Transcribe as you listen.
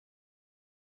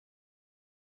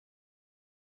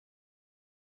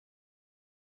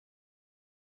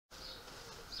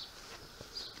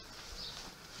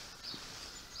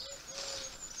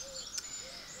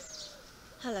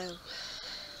Hello.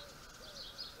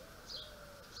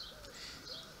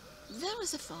 There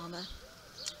was a farmer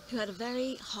who had a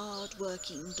very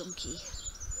hard-working donkey,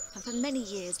 and for many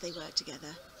years they worked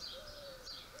together.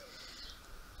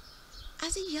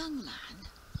 As a young man,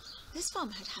 this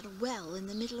farmer had had a well in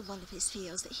the middle of one of his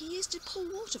fields that he used to pull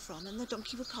water from, and the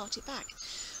donkey would cart it back.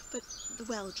 But the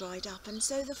well dried up, and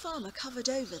so the farmer covered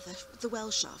over the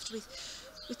well shaft with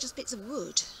just bits of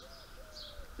wood,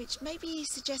 which maybe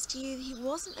suggests to you he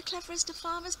wasn't the cleverest of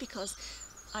farmers, because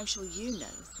I'm sure you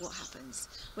know what happens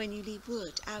when you leave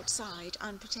wood outside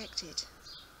unprotected.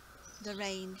 The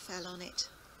rain fell on it.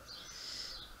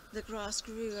 The grass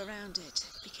grew around it,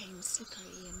 became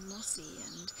slippery and mossy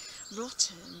and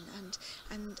rotten,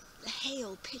 and the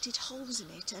hail pitted holes in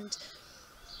it, and,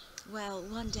 well,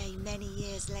 one day many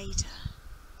years later,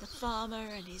 the farmer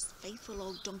and his faithful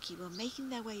old donkey were making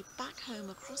their way back home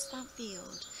across that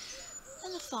field.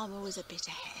 And the farmer was a bit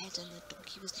ahead, and the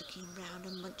donkey was looking round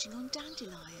and munching on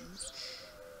dandelions.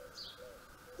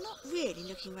 Not really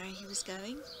looking where he was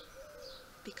going,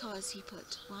 because he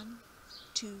put 1,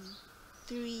 2,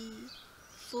 3,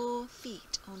 4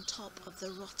 feet on top of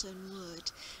the rotten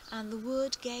wood, and the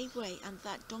wood gave way, and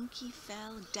that donkey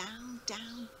fell down,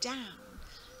 down, down,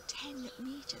 10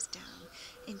 metres down,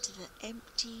 into the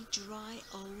empty, dry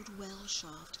old well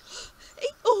shaft.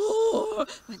 "Oh!"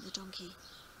 went the donkey.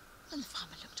 And the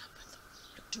farmer looked up and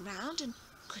looked around and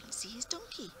couldn't see his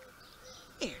donkey.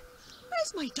 "Here,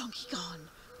 where's my donkey gone?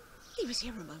 He was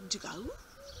here a moment ago."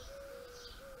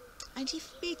 And he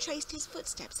retraced his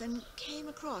footsteps and came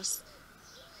across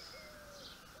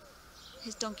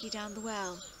his donkey down the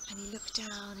well. And he looked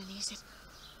down and he said,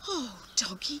 "Oh,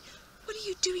 donkey, what are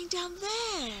you doing down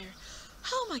there?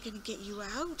 How am I going to get you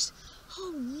out?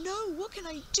 Oh no, what can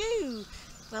I do?"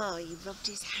 Well, he rubbed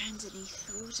his hands and he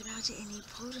thought about it and he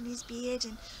pulled on his beard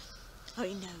and,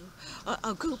 "I know,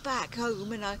 I'll go back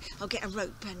home and I'll get a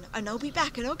rope and I'll be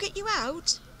back and I'll get you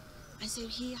out." And so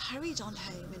he hurried on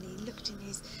home and he looked in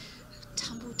his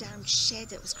tumble-down shed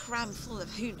that was crammed full of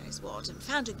who knows what, and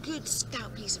found a good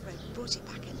stout piece of rope and brought it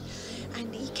back,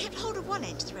 and he kept hold of one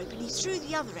end of the rope and he threw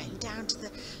the other end down to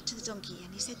the donkey,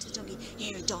 and he said to the donkey,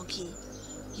 "Here, donkey,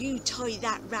 you tie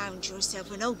that round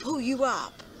yourself and I'll pull you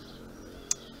up."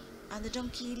 And the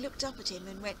donkey looked up at him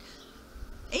and went,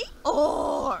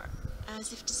 "Eh-or,"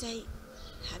 as if to say,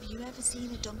 "Have you ever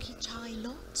seen a donkey tie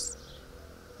knots?"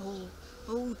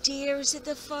 Oh dear," said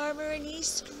the farmer, and he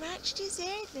scratched his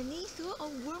head and he thought, "Oh,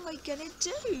 what am I gonna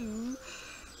do?"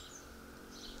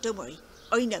 "Don't worry,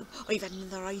 I know, I've had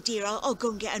another idea. I'll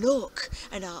go and get an hook,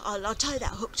 and I'll tie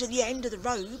that hook to the end of the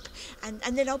rope, and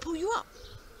then I'll pull you up."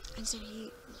 And so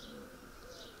he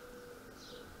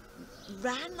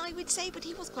ran, I would say, but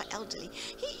he was quite elderly.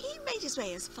 He made his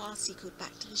way as fast as he could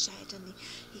back to the shed, and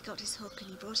he got his hook and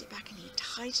he brought it back and he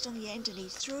tied it on the end and he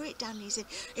threw it down and he said,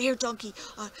 "Here, donkey,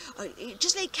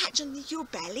 just lay catch on your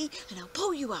belly and I'll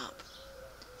pull you up."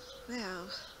 Well,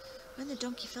 when the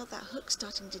donkey felt that hook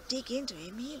starting to dig into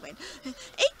him, he went,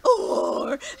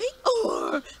 "Eh-or,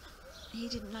 eh-or." He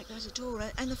didn't like that at all,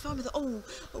 and the farmer thought, oh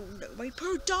no, my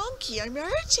poor donkey, I'm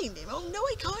hurting him. Oh no,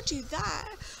 I can't do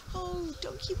that. Oh,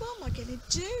 donkey, what am I going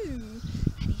to do?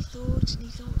 And he thought and he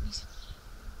thought and he said,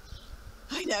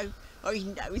 I know,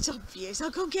 it's obvious,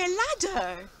 I'll go and get a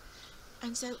ladder."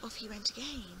 And so off he went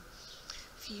again.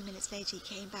 A few minutes later he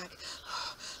came back,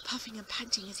 puffing and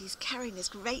panting as he's carrying this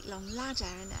great long ladder,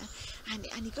 and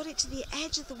he got it to the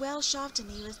edge of the well shaft and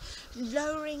he was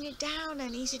lowering it down,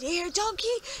 and he said, here donkey,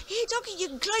 you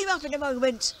can climb up in a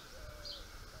moment."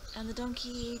 And the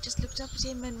donkey just looked up at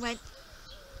him and went,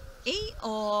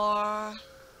 "Eh-or,"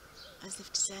 as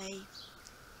if to say,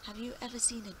 "Have you ever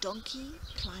seen a donkey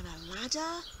climb a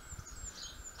ladder?"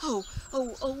 Oh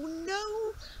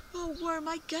no, what am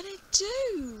I gonna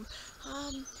do?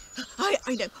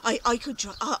 I know, I could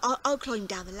try. I'll climb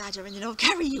down the ladder and then I'll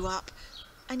carry you up."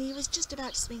 And he was just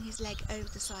about to swing his leg over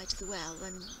the side of the well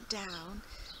and down,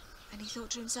 and he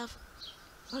thought to himself,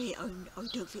 I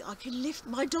don't think I can lift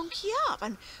my donkey up,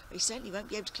 and I certainly won't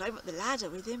be able to climb up the ladder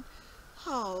with him.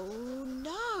 Oh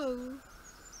no.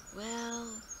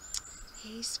 Well,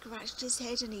 he scratched his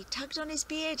head and he tugged on his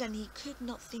beard and he could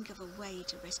not think of a way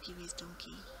to rescue his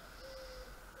donkey.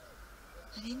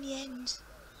 And in the end,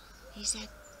 he said,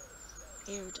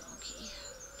 "Here, donkey,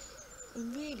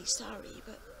 I'm really sorry,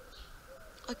 but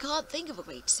I can't think of a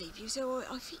way to save you, so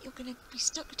I think you're going to be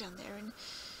stuck down there, and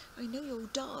I know you'll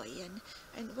die,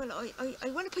 and well, I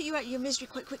want to put you out of your misery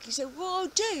quite quickly, so what I'll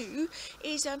do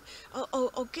is,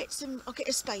 I'll get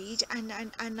a spade,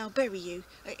 and I'll bury you.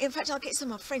 In fact, I'll get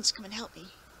some of my friends to come and help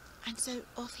me." And so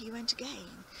off he went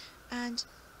again, and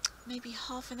maybe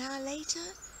half an hour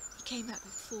later, He came out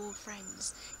with 4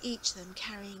 friends, each of them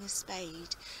carrying a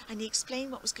spade, and he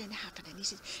explained what was going to happen. And he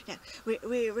said, "Now we're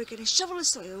going to shovel the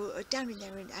soil down in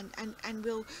there, and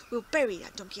we'll bury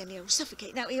that donkey, and he'll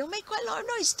suffocate. Now he'll make quite a lot of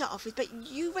noise to start off with, but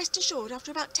you rest assured, after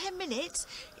about 10 minutes,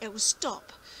 it will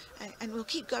stop, and we'll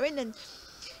keep going, and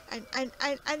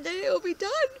then it'll be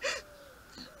done."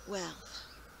 Well,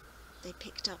 they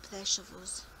picked up their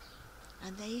shovels,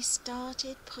 and they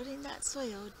started putting that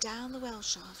soil down the well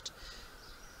shaft.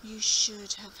 You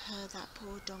should have heard that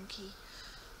poor donkey.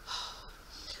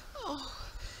 Oh,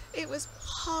 it was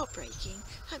heartbreaking.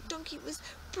 That donkey was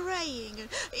braying and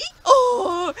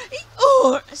 "Ee-oh!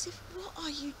 Ee-oh!" as if, "What are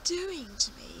you doing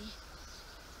to me?"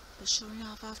 But sure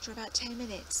enough, after about 10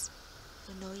 minutes,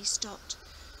 the noise stopped.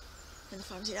 And the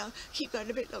farmer said, "Oh, keep going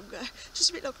a bit longer,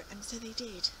 just a bit longer." And so they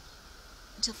did.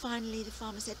 Until finally the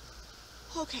farmer said,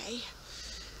 "Okay,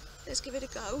 let's give it a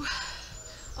go.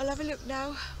 I'll have a look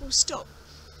now. We'll stop.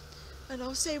 And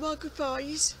I'll say my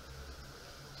goodbyes."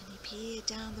 And he peered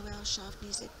down the well shaft and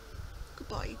he said,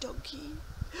 "Goodbye, donkey."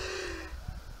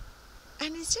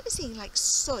 And instead of seeing like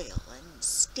soil and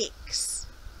sticks,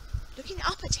 looking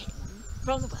up at him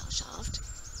from the well shaft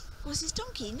was his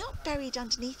donkey, not buried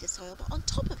underneath the soil, but on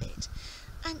top of it.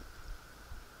 And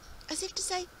as if to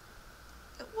say,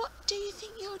 "What do you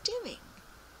think you're doing?"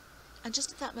 And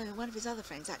just at that moment, one of his other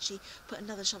friends actually put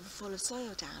another shovelful of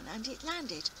soil down, and it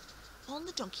landed on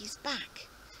the donkey's back,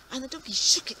 and the donkey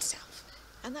shook itself,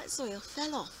 and that soil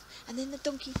fell off, and then the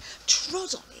donkey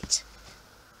trod on it,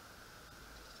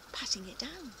 patting it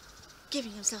down,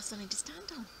 giving himself something to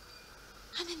stand on.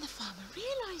 And then the farmer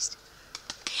realised,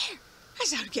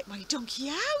 "That's how to get my donkey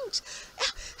out.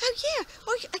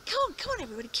 Oh yeah, come on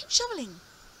everybody, keep shoveling."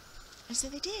 And so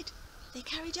they did. They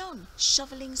carried on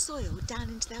shoveling soil down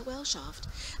into their well shaft,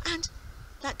 and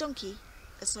that donkey,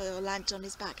 the soil landed on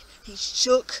his back. He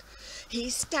shook, he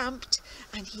stamped,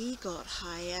 and he got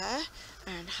higher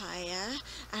and higher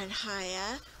and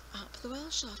higher up the well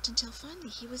shaft until finally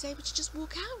he was able to just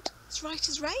walk out as right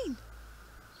as rain.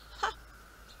 Ha!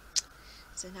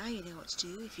 So now you know what to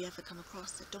do if you ever come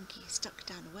across a donkey stuck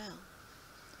down a well.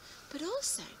 But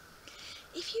also,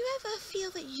 if you ever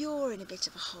feel that you're in a bit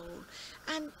of a hole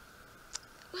and,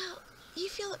 well, you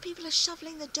feel that people are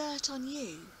shoveling the dirt on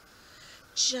you,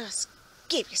 just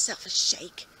give yourself a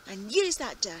shake and use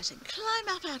that dirt and climb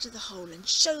up out of the hole and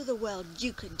show the world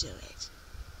you can do it.